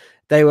 and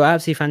they were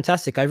absolutely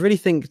fantastic. I really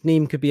think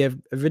Nîmes could be a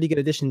really good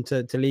addition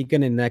to Ligue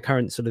 1 in their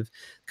current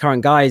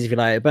guys, if you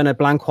like. Bernard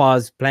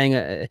Blancois playing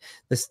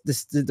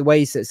the way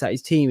he sets out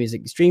his team is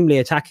extremely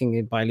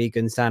attacking by Ligue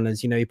 1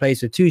 standards. He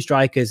plays with two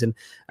strikers, and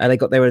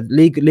they were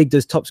Ligue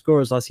 2's top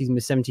scorers last season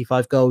with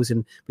 75 goals.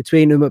 And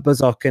between Umut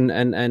Bozok and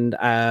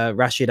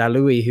Rachid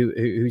Aloui,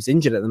 who's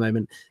injured at the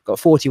moment, got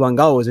 41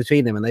 goals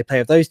between them. And they play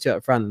with those two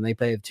up front, and they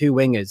play with two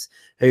wingers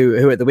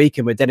who at the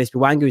weekend with Dennis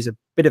Bouanga, who's a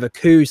bit of a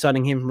coup,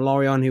 signing him from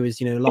Lorient, who was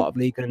a lot of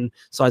Ligue 1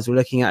 sides were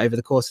looking at over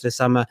the course of the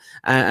summer,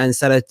 and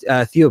Salah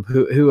Thioub,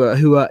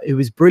 who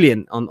was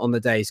brilliant on the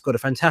day, scored a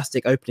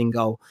fantastic opening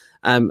goal,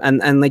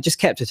 and they just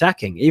kept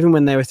attacking even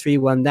when they were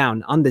 3-1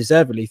 down,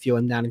 undeservedly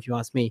 3-1 down, if you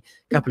ask me.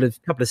 Couple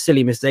of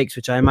silly mistakes,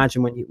 which I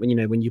imagine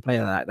when you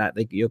play like that,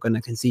 you're going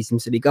to concede some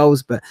silly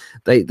goals, but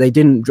they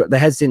didn't, their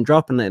heads didn't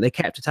drop, and they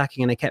kept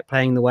attacking, and they kept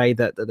playing the way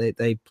that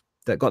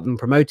that got them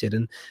promoted.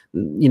 And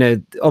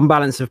on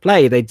balance of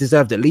play, they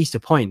deserved at least a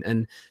point,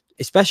 and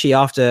especially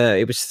after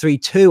it was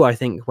 3-2, I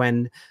think,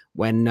 when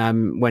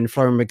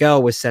Florian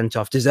Miguel was sent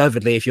off,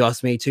 deservedly, if you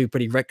ask me, two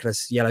pretty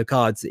reckless yellow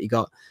cards that he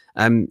got,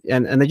 and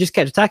they just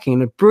kept attacking,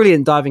 and a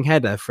brilliant diving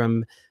header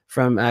from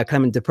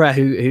Clement Dupré,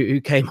 who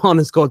came on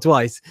and scored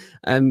twice.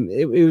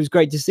 It was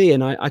great to see,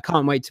 and I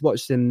can't wait to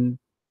watch them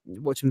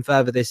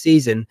further this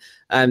season.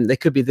 They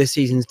could be this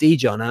season's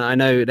Dijon. And I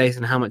know,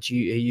 Nathan, how much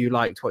you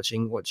liked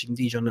watching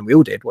Dijon, and we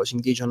all did,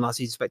 watching Dijon last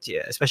season,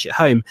 especially at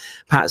home.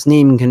 Perhaps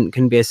Nîmes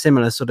can be a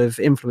similar sort of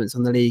influence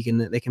on the league, and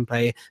that they can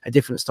play a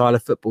different style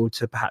of football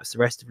to perhaps the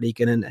rest of Ligue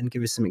 1 and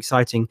give us some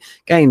exciting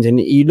games. And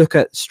you look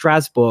at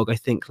Strasbourg, I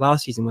think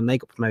last season when they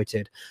got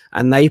promoted,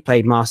 and they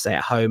played Marseille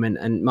at home,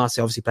 and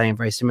Marseille obviously playing a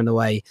very similar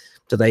way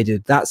to they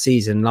did last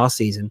season.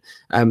 It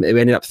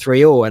ended up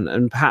 3-3,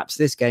 and perhaps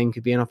this game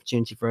could be an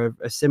opportunity for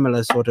a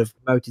similar sort of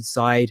promoted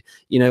side,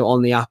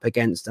 on the up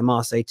against a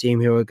Marseille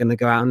team who are going to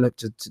go out and look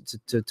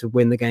to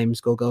win the game,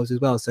 score goals as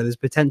well. So there's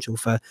potential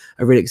for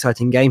a really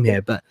exciting game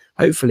here. But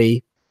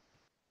hopefully,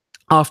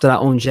 after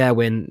that Angers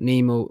win,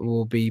 Nîmes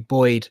will be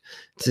buoyed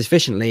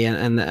sufficiently,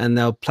 and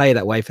they'll play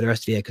that way for the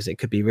rest of the year, because it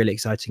could be really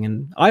exciting.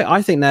 And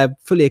I think they're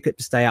fully equipped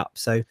to stay up.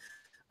 So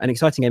an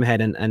exciting game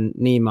ahead, and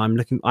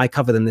Nîmes, I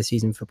cover them this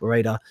season, Football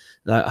Radar.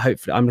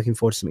 Hopefully, I'm looking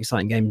forward to some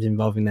exciting games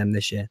involving them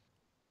this year.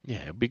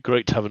 Yeah, it'd be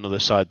great to have another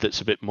side that's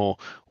a bit more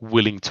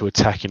willing to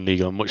attack in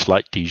Ligue 1, much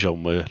like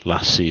Dijon were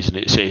last season.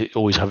 It's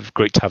always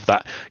great to have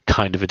that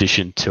kind of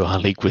addition to our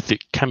league, with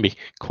it can be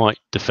quite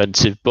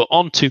defensive. But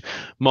on to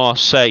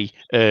Marseille,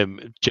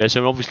 Jez,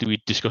 and obviously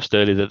we discussed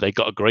earlier that they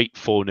got a great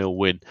 4-0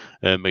 win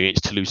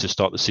against Toulouse to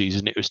start the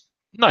season. It was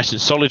nice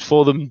and solid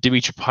for them.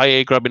 Dimitri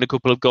Payet grabbing a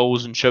couple of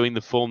goals and showing the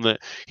form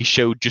that he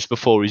showed just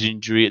before his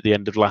injury at the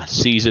end of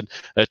last season.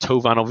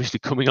 Thauvin obviously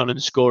coming on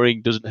and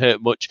scoring doesn't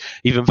hurt much.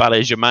 Even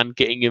Valère-Germain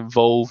getting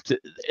involved.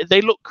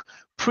 They look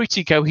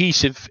pretty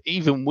cohesive,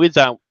 even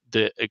without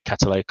the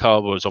Catalan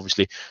Carbo is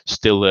obviously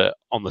still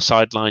on the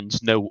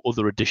sidelines. No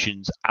other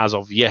additions as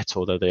of yet,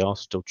 although they are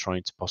still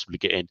trying to possibly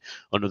get in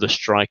another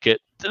striker.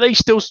 They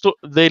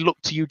they look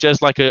to you,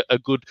 Jez, like a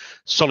good,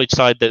 solid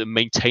side that are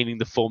maintaining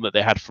the form that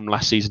they had from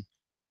last season.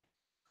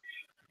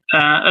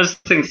 As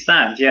things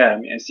stand, yeah. I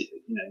mean, as you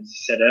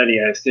said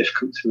earlier, it's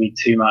difficult to read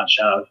too much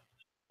out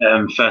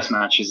of first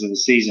matches of the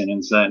season,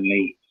 and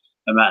certainly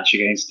a match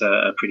against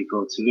a pretty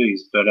poor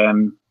Toulouse. But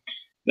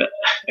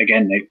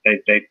again,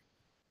 they've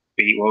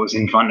beat what was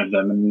in front of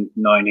them, and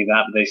not only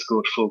that, but they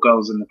scored 4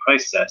 goals in the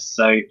process.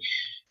 So,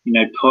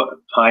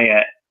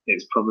 Payet,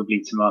 it's probably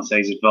to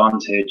Marseille's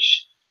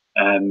advantage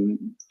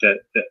that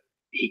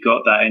he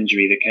got that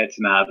injury that kept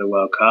him out of the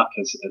World Cup,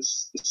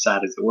 as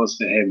sad as it was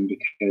for him,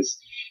 because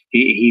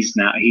he's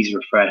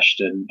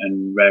refreshed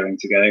and raring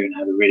to go and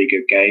had a really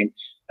good game.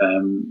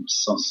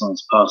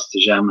 Sanson's pass to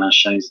Germain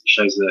shows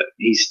that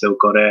he's still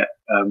got it.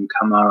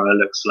 Kamara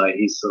looks like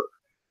he's sort of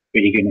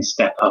really going to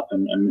step up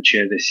and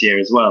mature this year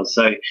as well.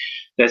 So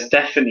there's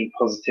definitely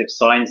positive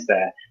signs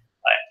there.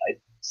 I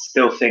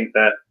still think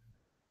that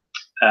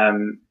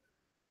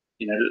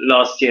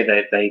last year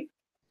they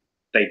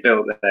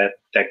built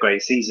their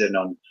great season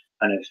on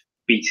kind of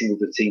beating all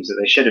the teams that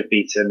they should have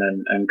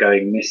beaten and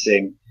going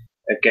missing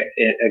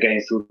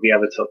against all the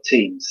other top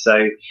teams.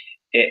 So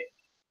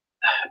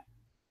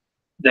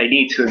they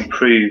need to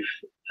improve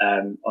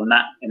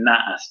in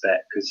that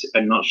aspect, because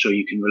I'm not sure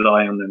you can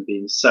rely on them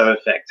being so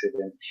effective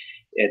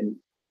in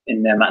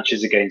their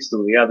matches against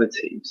all the other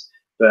teams.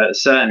 But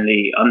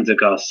certainly under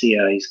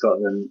Garcia, he's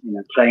got them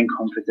playing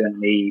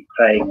confidently,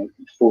 playing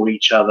for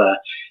each other,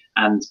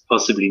 and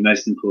possibly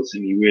most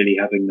importantly, really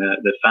having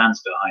the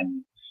fans behind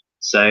them.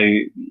 So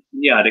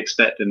yeah, I'd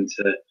expect them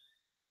to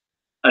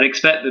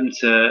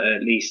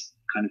at least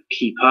kind of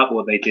keep up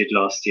what they did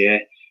last year.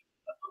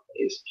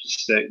 It's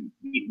just that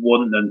you'd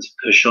want them to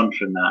push on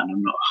from that, and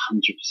I'm not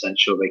 100%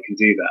 sure they can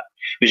do that.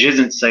 Which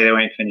isn't to say they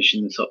won't finish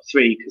in the top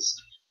 3,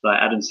 because like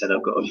Adam said,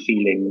 I've got a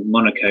feeling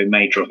Monaco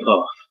may drop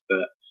off,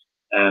 but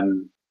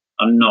I'm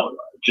not,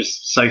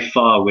 just so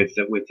far with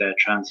their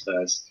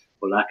transfers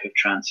or lack of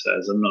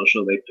transfers, I'm not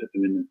sure they put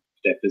them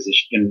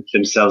in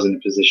themselves in a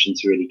position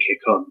to really kick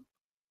on.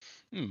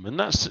 And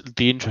that's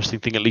the interesting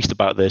thing, at least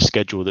about their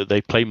schedule, that they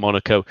play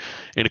Monaco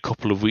in a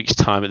couple of weeks'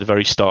 time at the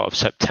very start of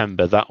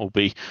September. That will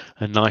be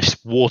a nice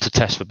water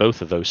test for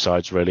both of those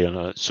sides, really, on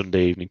a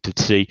Sunday evening, to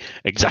see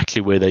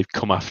exactly where they've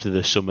come after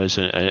the summers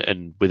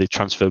and with the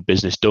transfer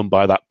business done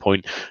by that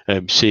point,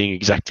 seeing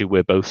exactly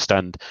where both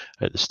stand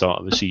at the start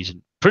of the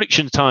season.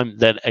 Prediction time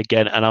then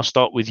again, and I'll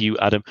start with you,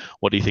 Adam.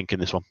 What do you think in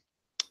this one?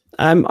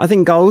 I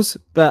think goals,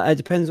 but it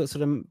depends what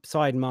sort of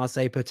side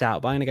Marseille put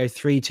out. But I'm going to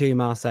go 3-2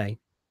 Marseille.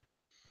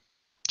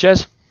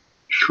 Jez?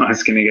 I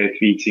was going to go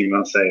 3-2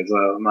 Marseille as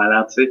well. Am I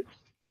allowed to?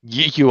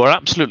 You are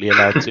absolutely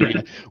allowed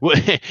to.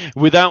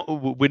 We're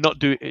not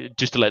doing,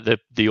 just to let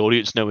the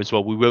audience know as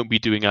well, we won't be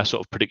doing our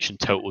sort of prediction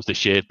totals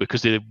this year,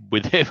 because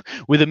with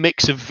a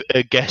mix of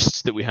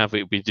guests that we have,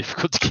 it would be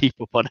difficult to keep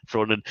up on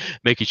everyone and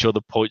making sure the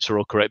points are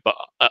all correct. But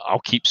I'll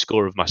keep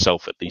score of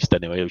myself at least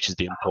anyway, which is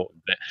the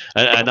important bit.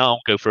 And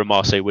I'll go for a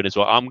Marseille win as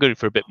well. I'm going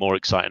for a bit more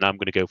exciting. I'm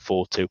going to go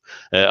 4-2.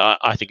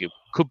 I think it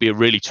could be a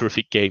really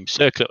terrific game.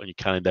 Circle it on your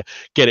calendar,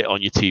 get it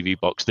on your TV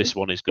box. This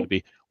one is going to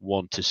be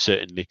one to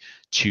certainly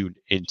tune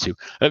into.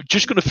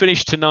 Just going to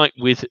finish tonight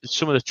with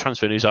some of the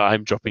transfer news.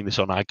 I'm dropping this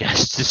on our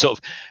guests to sort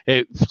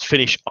of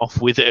finish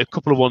off with a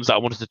couple of ones that I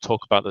wanted to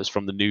talk about that's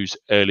from the news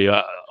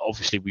earlier.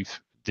 Obviously,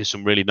 there's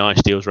some really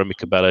nice deals. Remy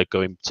Cabella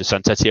going to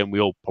Saint-Etienne,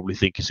 we all probably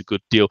think is a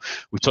good deal.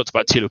 We talked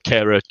about Thilo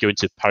Kehrer going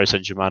to Paris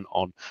Saint-Germain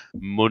on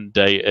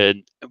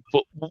Monday,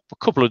 but a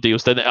couple of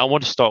deals then. I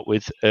want to start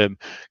with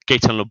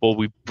Gaëtan Laborde.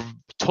 We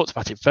talked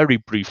about it very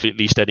briefly, at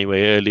least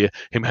anyway, earlier,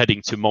 him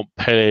heading to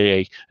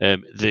Montpellier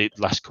the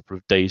last couple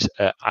of days.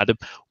 Adam,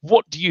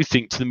 what do you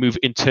think to the move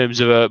in terms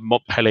of a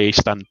Montpellier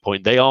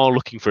standpoint? They are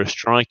looking for a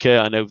striker.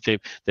 I know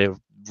they're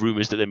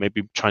rumours that they may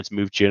be trying to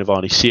move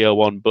Giovanni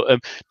Sio on,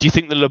 but do you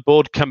think that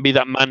Laborde can be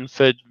that man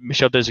for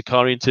Michel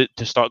Desakarian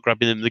to start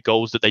grabbing them the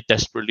goals that they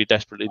desperately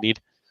need?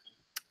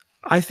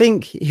 I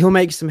think he'll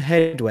make some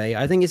headway.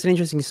 I think it's an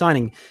interesting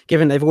signing,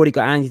 given they've already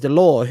got Andy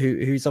Delors,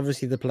 who's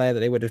obviously the player that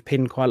they would have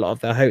pinned quite a lot of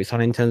their hopes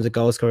on in terms of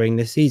goal scoring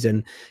this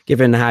season,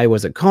 given how he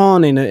was at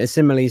Caen in a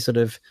similarly sort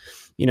of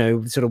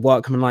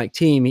workman-like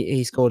team.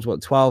 He scored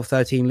 12,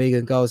 13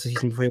 league goals this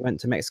season before he went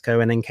to Mexico,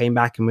 and then came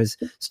back and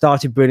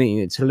started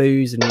brilliantly at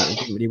Toulouse, and it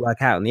didn't really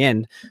work out in the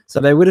end.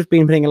 So they would have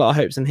been putting a lot of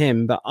hopes on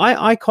him. But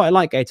I quite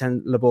like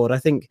Gaëtan Laborde. I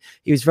think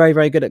he was very,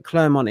 very good at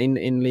Clermont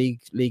in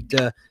Ligue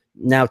 2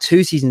 now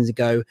 2 seasons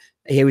ago.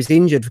 He was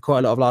injured for quite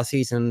a lot of last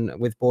season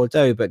with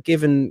Bordeaux, but I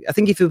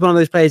think if he was one of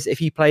those players, if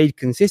he played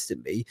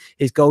consistently,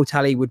 his goal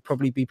tally would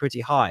probably be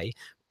pretty high.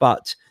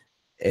 But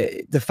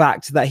the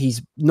fact that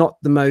he's not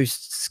the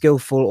most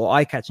skillful or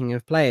eye-catching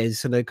of players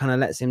sort of kind of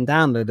lets him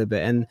down a little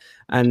bit.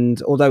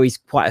 And although he's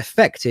quite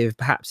effective,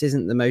 perhaps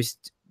isn't the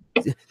most.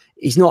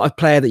 He's not a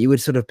player that you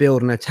would sort of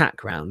build an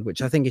attack round,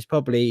 which I think is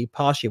probably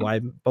partially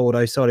why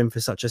Bordeaux sold him for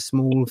such a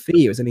small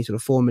fee. It was only sort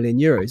of 4 million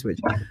euros, which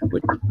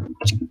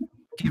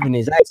given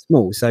his age,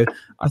 small. So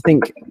I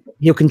think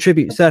he'll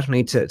contribute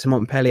certainly to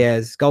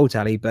Montpellier's goal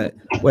tally, but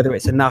whether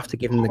it's enough to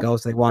give them the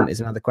goals they want is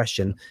another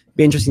question.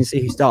 Be interesting to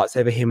see who starts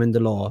over him and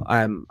Delors.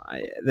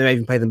 They may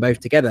even play them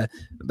both together,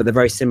 but they're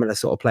very similar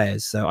sort of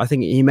players. So I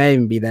think he may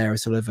even be there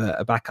as sort of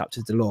a backup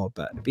to Delors,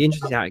 but it'd be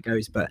interesting how it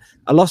goes. But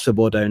a loss for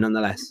Bordeaux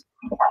nonetheless.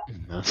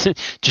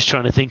 Just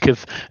trying to think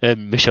of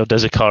Michel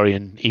Desicari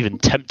and even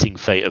tempting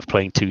fate of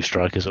playing 2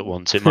 strikers at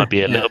once. It might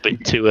be a little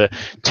bit too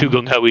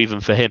gung-ho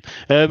even for him.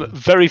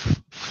 Very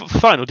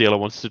final deal I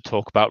wanted to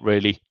talk about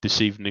really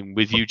this evening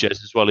with you,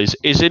 Jez, as well,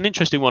 is an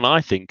interesting one,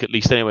 I think, at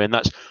least anyway, and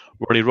that's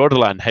Ronnie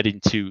Rodelin heading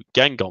to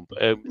Guingamp.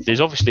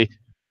 There's obviously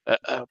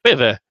a bit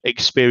of a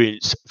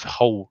experienced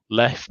hole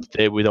left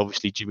there with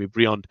obviously Jimmy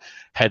Briand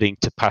heading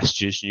to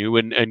pastures new,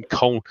 and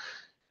Cole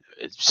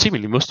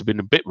seemingly must have been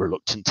a bit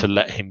reluctant to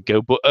let him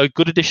go, but a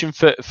good addition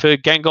for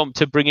Guingamp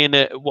to bring in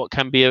what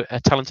can be a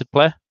talented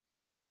player.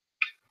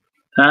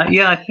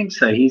 Yeah, I think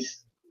so.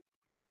 He's,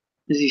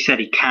 as you said,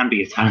 he can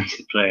be a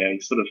talented player. He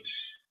sort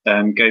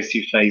of goes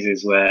through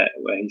phases where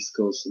he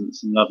scores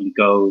some lovely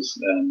goals,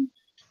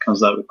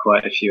 comes up with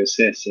quite a few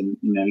assists, and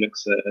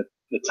looks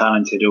a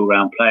talented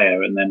all-round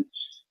player, and then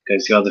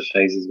goes through other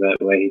phases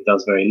where he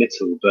does very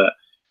little. But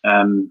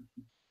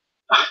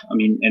I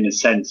mean, in a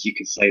sense, you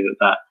could say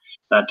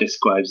that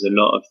describes a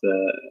lot of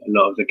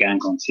the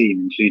Guingamp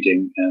team,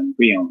 including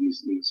Briand,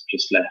 who's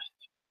just left.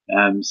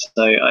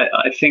 So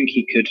I think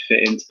he could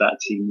fit into that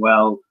team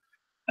well.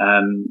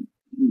 A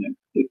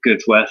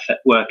good work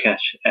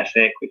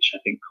ethic, which I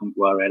think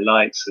Kombouaré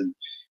likes,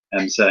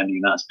 and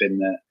certainly I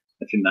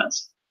think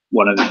that's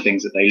one of the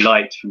things that they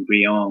liked from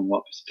Briand.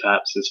 What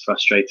perhaps has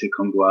frustrated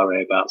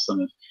Kombouaré about some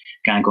of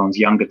Guingamp's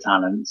younger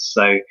talents.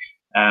 So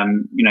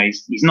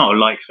he's not a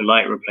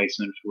like-for-like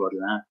replacement for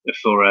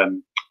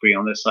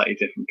Briand. They're slightly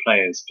different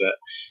players, but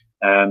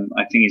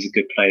I think he's a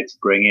good player to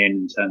bring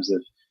in terms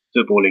of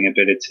footballing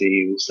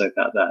ability, also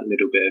that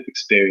little bit of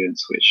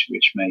experience,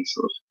 which may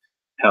sort of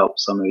help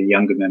some of the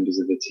younger members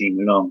of the team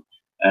along.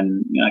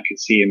 And I could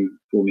see him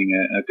forming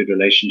a good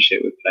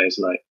relationship with players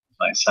like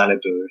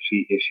Salibou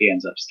if he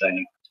ends up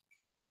staying.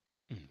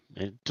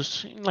 It does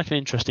seem like an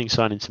interesting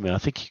signing to me. I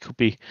think he could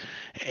be.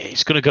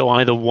 It's going to go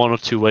either one or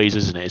two ways,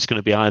 isn't it? It's going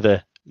to be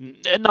either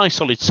a nice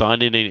solid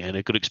signing and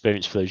a good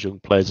experience for those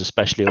young players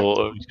especially,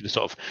 or he's going to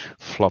sort of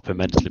flop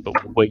immensely, but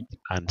we'll wait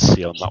and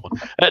see on that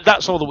one.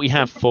 That's all that we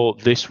have for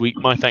this week.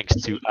 My thanks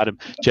to Adam,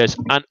 Jez,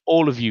 and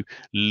all of you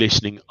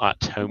listening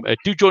at home.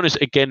 Do join us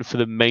again for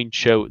the main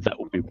show that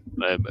will be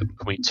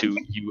coming to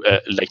you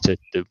later,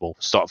 the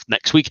start of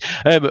next week,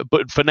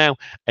 but for now,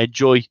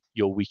 enjoy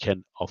your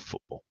weekend of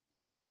football.